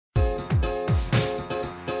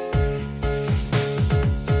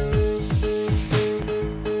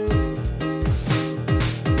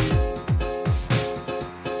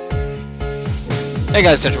Hey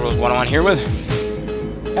guys, Central Rules 101 here with,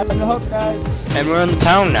 Having the hook, guys. and we're in the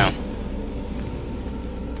town now.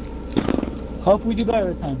 Hope we do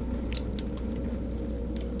better this time.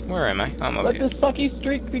 Where am I? I'm over Let here. the sucky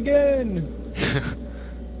streak begin.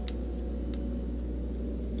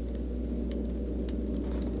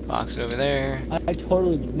 Box over there. I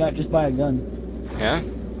totally did not just buy a gun. Yeah?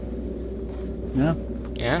 Yeah.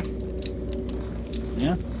 Yeah?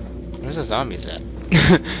 Yeah. Where's the zombies at?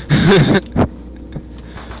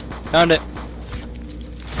 Found it.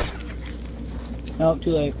 No,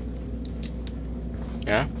 too late.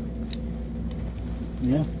 Yeah?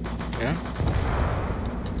 Yeah. Yeah?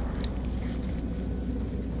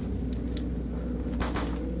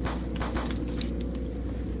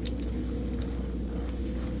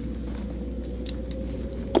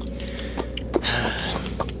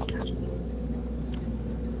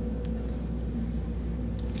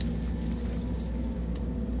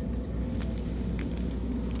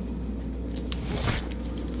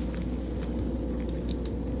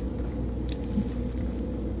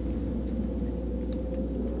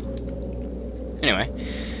 Anyway,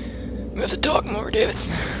 we have to talk more, Davis.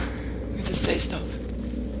 We have to say stuff.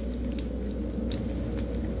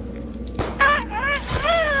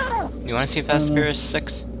 You want to see Fast and Furious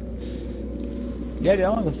 6? Yeah, dude, I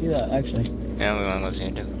want to go see that, actually. Yeah, we want to go see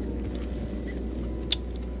it too.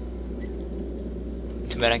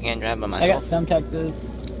 Too bad I can't drive by I got myself. some Texas.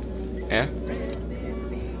 Yeah?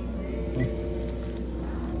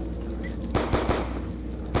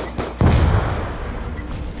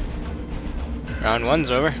 Round 1's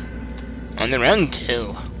over. On to round 2.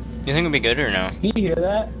 You think it'll be good or no? Can you hear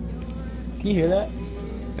that? Can you hear that?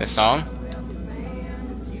 The song?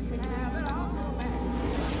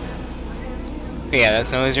 Yeah, that's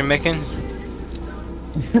the noise you're making?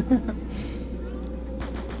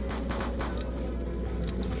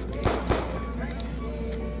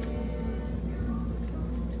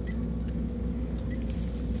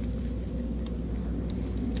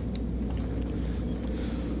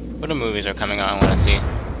 What other movies are coming out I want to see?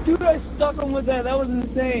 Dude, I stuck him with that. That was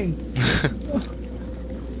insane.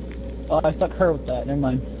 Oh, I stuck her with that. Never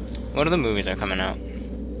mind. What other movies are coming out?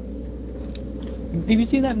 Have you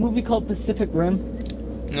seen that movie called Pacific Rim?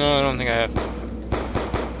 No, I don't think I have.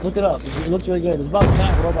 Look it up. It looks really good. It's about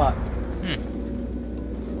that robot.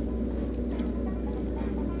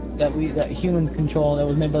 That human control that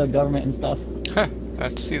was made by the government and stuff. Huh, I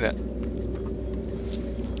have to see that.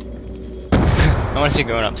 I want to see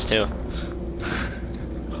Grown Ups too.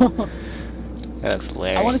 That looks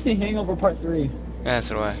hilarious. I want to see Hangover Part 3. Yeah,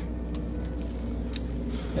 so do I.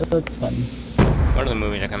 It looks funny. What other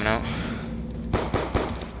movies are coming out?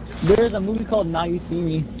 There's a movie called Now You See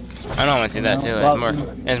Me. I don't want to see that too.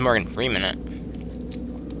 It's Morgan Freeman in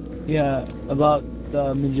it. Yeah, about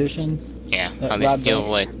the magician. Yeah, how they steal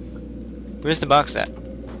like. Where's the box at?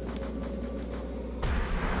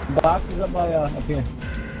 The box is up by up here.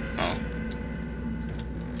 Oh.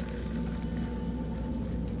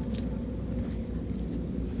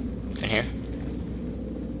 In here?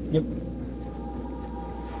 Yep.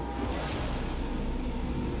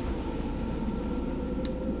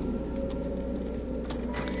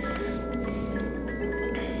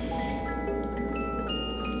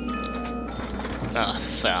 Ah,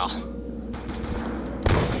 fell.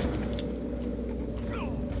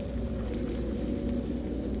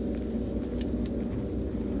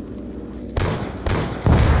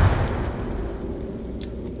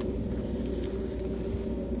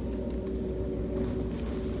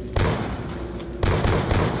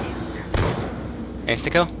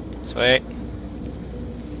 Insta-kill? Sweet.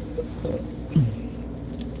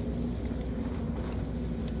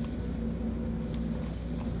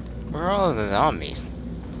 Where are all of the zombies?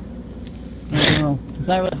 I don't know. It's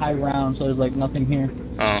not really high ground, so there's like nothing here.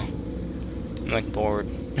 Oh. I'm like bored.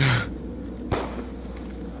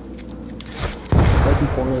 Looking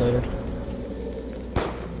forward later.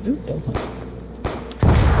 Ooh, don't hunt.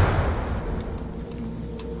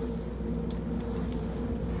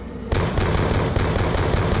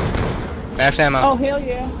 Max ammo. Oh, hell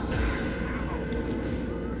yeah.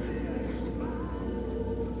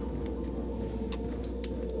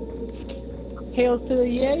 Hails to the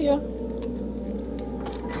yeah.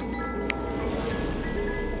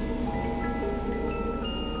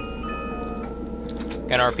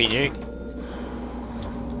 Got an RPG.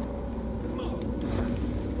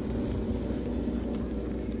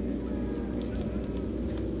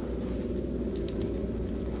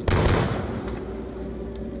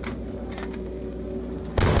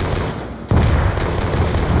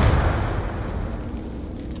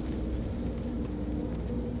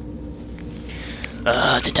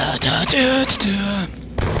 Da da da da da.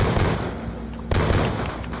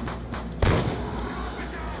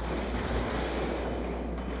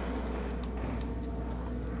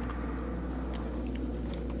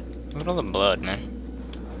 Look at all the blood, man.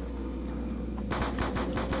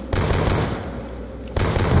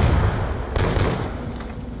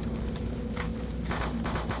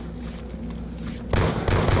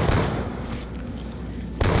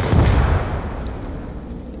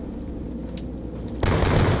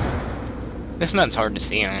 This map's hard to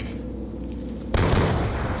see on.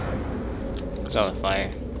 Cause all the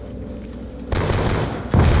fire.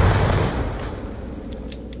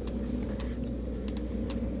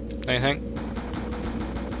 Anything?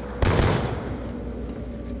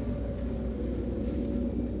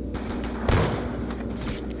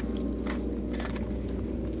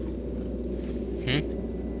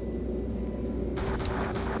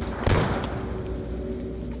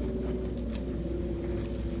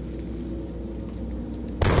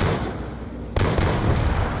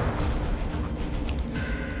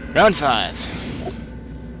 Round 5.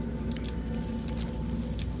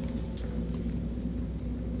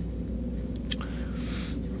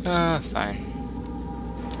 Fine.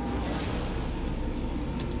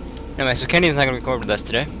 Anyway, so Kenny's not gonna record with us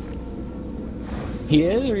today. He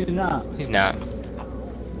is or he's not? He's not.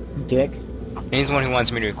 Dick. And he's the one who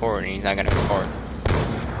wants me to record, and he's not gonna record.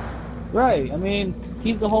 Right, I mean,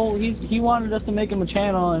 he's the whole, he wanted us to make him a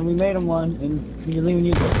channel, and we made him one, and he doesn't even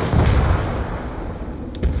use it.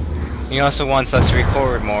 He also wants us to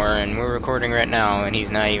record more, and we're recording right now, and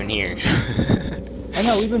he's not even here. I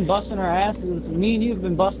know, we've been busting our asses, me and you have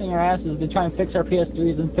been busting our asses to try and fix our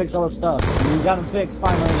PS3s and fix all the stuff. And we got them fixed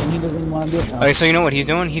finally, and he doesn't even want to do it now. Okay, so you know what he's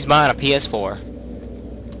doing? He's buying a PS4.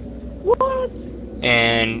 What?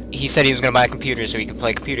 And he said he was gonna buy a computer so he could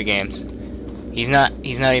play computer games. He's not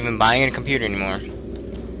even buying a computer anymore.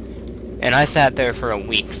 And I sat there for a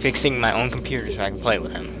week fixing my own computer so I can play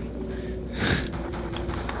with him.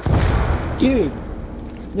 Dude,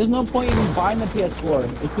 there's no point in buying the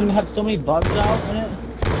PS4. It's gonna have so many bugs out in it.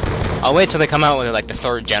 I'll wait till they come out with like the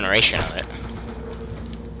 3rd generation of it.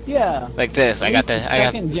 Yeah. Like this, I got the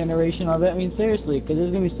second generation of it. I mean, seriously, because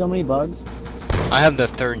there's gonna be so many bugs. I have the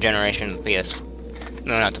 3rd generation of PS.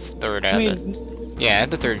 No, not the 3rd. I have the I have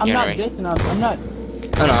the 3rd generation. I'm not.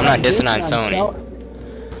 Oh no, I'm not dissing on Sony.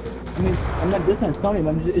 I mean, I'm not dissing on Sony,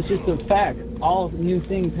 but it's just a fact. All new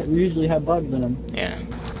things usually have bugs in them. Yeah.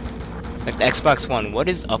 Like the Xbox One, what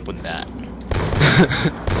is up with that?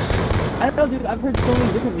 I don't know, dude. I've heard so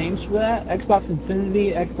many different names for that. Xbox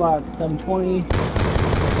Infinity, Xbox 720.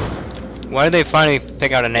 Why did they finally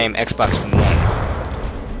pick out a name, Xbox One?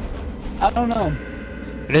 I don't know.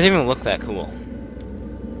 It doesn't even look that cool.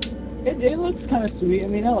 It looks kind of sweet. I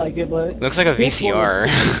mean, I like it, but... It looks like a VCR.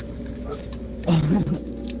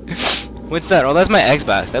 What's that? Oh, that's my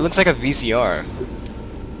Xbox. That looks like a VCR.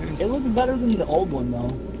 It looks better than the old one,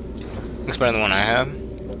 though. Looks better than the one I have?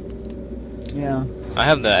 Yeah. I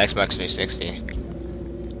have the Xbox 360.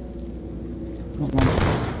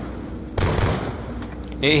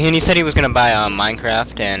 And he said he was gonna buy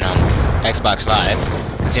Minecraft and Xbox Live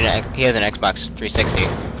because he has an Xbox 360,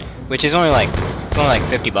 which is only like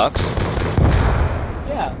 $50.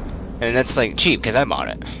 Yeah. And that's like cheap because I bought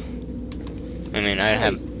it. I mean, I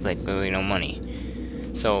have like literally no money,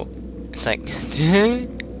 so it's like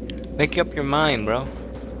make up your mind, bro.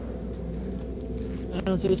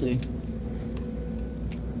 No, seriously.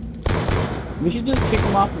 We should just kick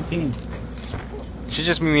him off the team. It should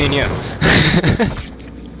just be me and you.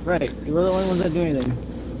 Right, we're the only ones that do anything.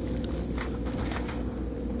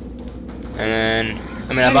 And then,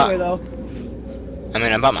 I mean, I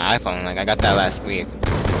bought my iPhone. Like, I got that last week.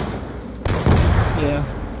 Yeah.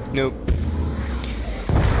 Nope.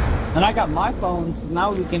 And I got my phone, so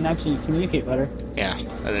now we can actually communicate better. Yeah,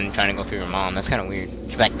 other than trying to go through your mom. That's kind of weird.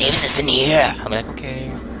 She's like, Davis is in here. I'm like,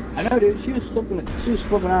 okay. I know, dude. She was flipping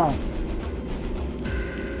out.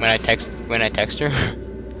 When I text her.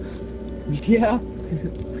 Yeah.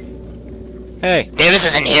 Hey, Davis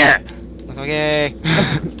is in here. I'm like, okay.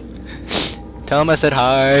 Tell him I said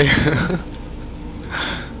hi.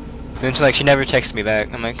 Then she's like, she never texts me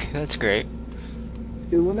back. I'm like, that's great.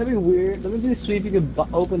 Dude, wouldn't that be weird? Let me just see if you could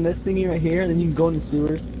open this thingy right here, and then you can go in the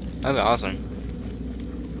sewers. That'd be awesome.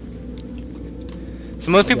 So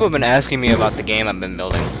most people have been asking me about the game I've been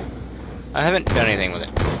building. I haven't done anything with it.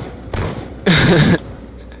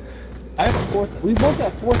 I have we both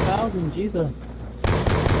got 4,000, Jesus.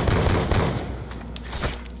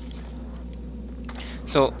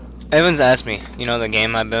 So, everyone's asked me, you know the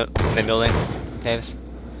game I've been building, Davis?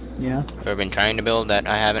 Yeah. Or been trying to build that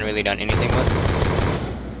I haven't really done anything with?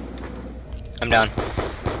 I'm down.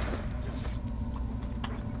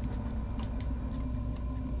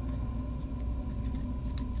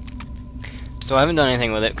 So I haven't done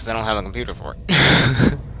anything with it because I don't have a computer for it.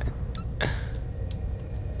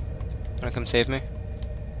 Wanna come save me?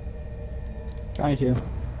 Trying to.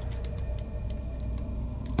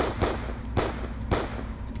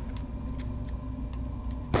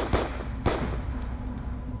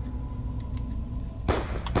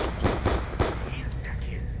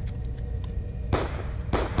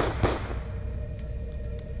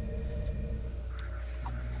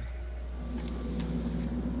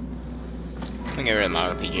 I'm gonna get rid of my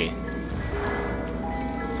RPG.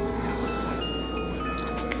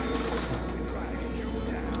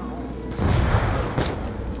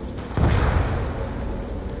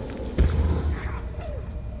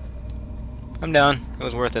 I'm down. It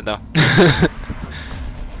was worth it though.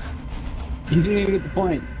 You didn't even get the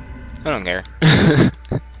point. I don't care. I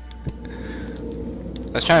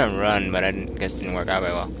was trying to run, but I guess it didn't work out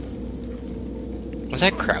very well. Was I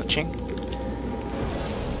crouching?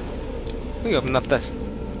 We opened up this.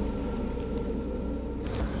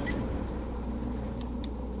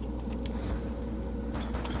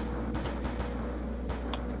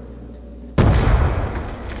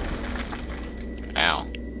 Ow.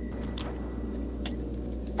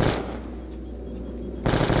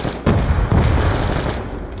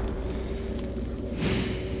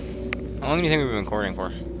 How long do you think we've been recording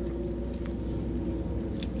for?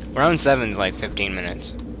 Round 7's like 15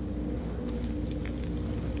 minutes.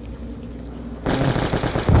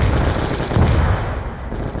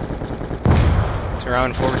 So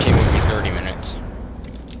round 14 would be 30 minutes.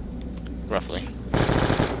 Roughly.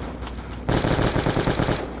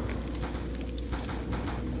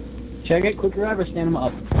 Should I get quick revive or stand him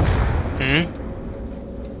up? Hmm?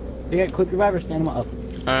 Should I get quick revive or stand him up?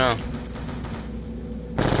 I don't know.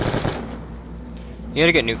 You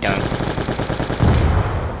gotta get nuked down.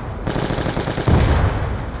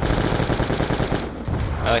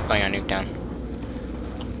 I like playing on nuke down.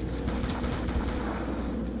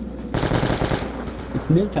 It's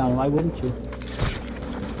Newtown, why wouldn't you?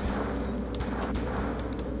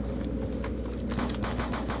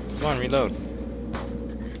 Come on, reload.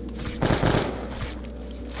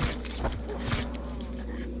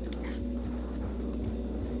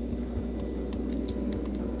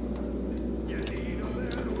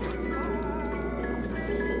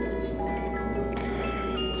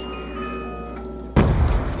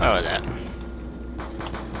 Oh, that.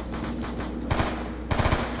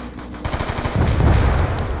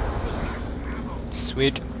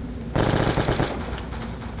 Sweet.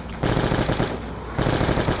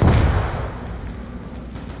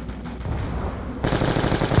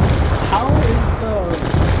 How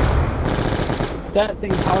is that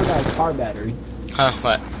thing powered by a car battery? Huh,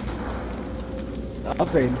 what?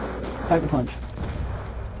 Upgrade. Pack a punch.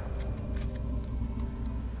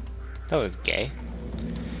 That was gay.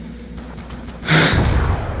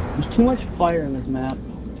 There's too much fire in this map.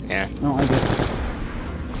 Yeah. I don't like it.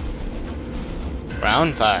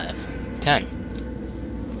 Round 5. 10.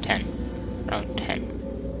 10. Round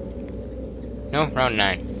 10. No, round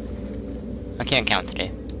 9. I can't count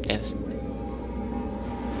today, Davis.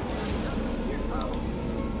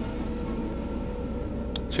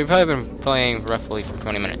 So we've probably been playing roughly for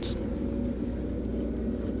 20 minutes.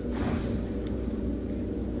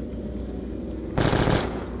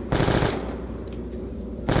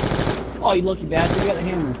 Oh, you lucky bastard, you got a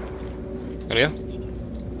hammer. I do?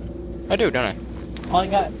 I do, don't I? All I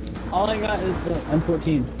got is the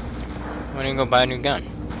M14. Why don't you go buy a new gun?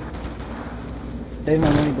 Save my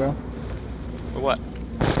money, bro. For what?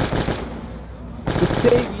 To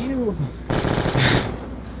save you!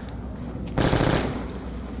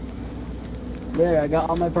 There, I got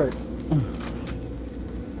all my perks.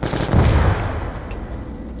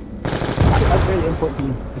 Upgrade the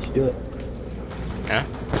M14. I should do it. Huh?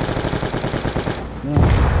 Yeah.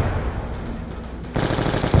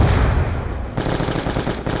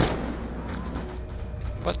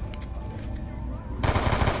 What?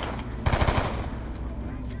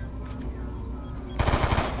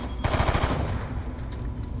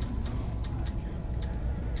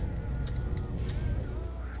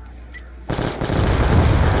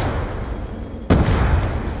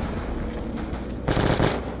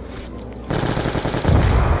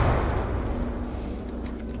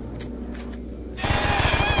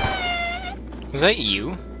 Was that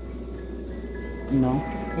you? No.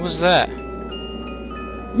 What was that?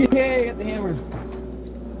 Yay, I got the hammer.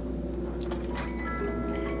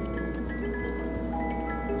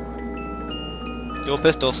 Dual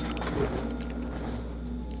pistols.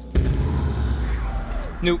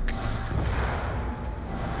 Nuke.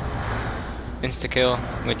 insta-kill,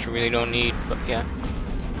 which we really don't need, but yeah.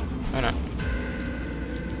 Why not?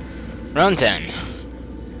 Round 10.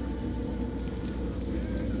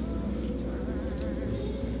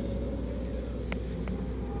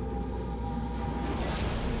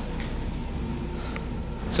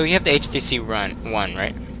 So you have the HTC Run 1,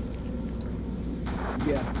 right?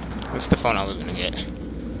 Yeah. What's the phone I was gonna get?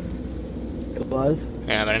 It was.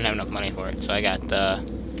 Yeah, but I didn't have enough money for it, so I got the...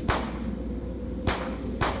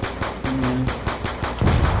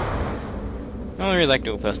 I don't really like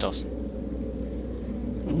dual pistols.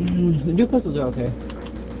 The dual pistols are okay.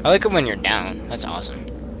 I like it when you're down. That's awesome.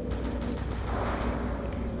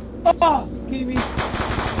 Oh! Kidding me?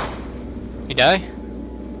 You die?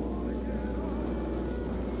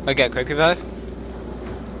 I got quick revive?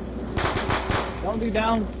 Don't be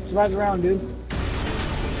down. Survive the round, dude.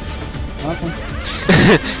 Okay.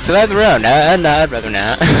 Survive the round. I'd rather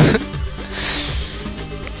not.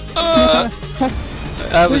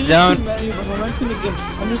 I was down. I'm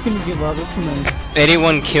just gonna give up. It's too many.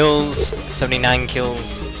 81 kills, 79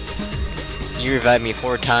 kills. You revived me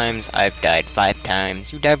 4 times. I've died 5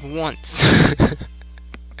 times. You died once.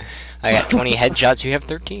 I got 20 headshots. You have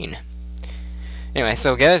 13. Anyway,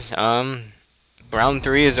 so guys, round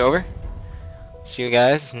 3 is over. See you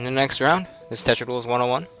guys in the next round. This is Tetra Duels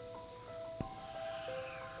 101.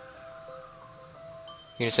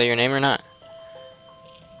 You gonna say your name or not?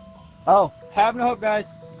 Oh, have no hope, guys.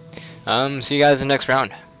 See you guys in the next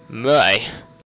round. Bye.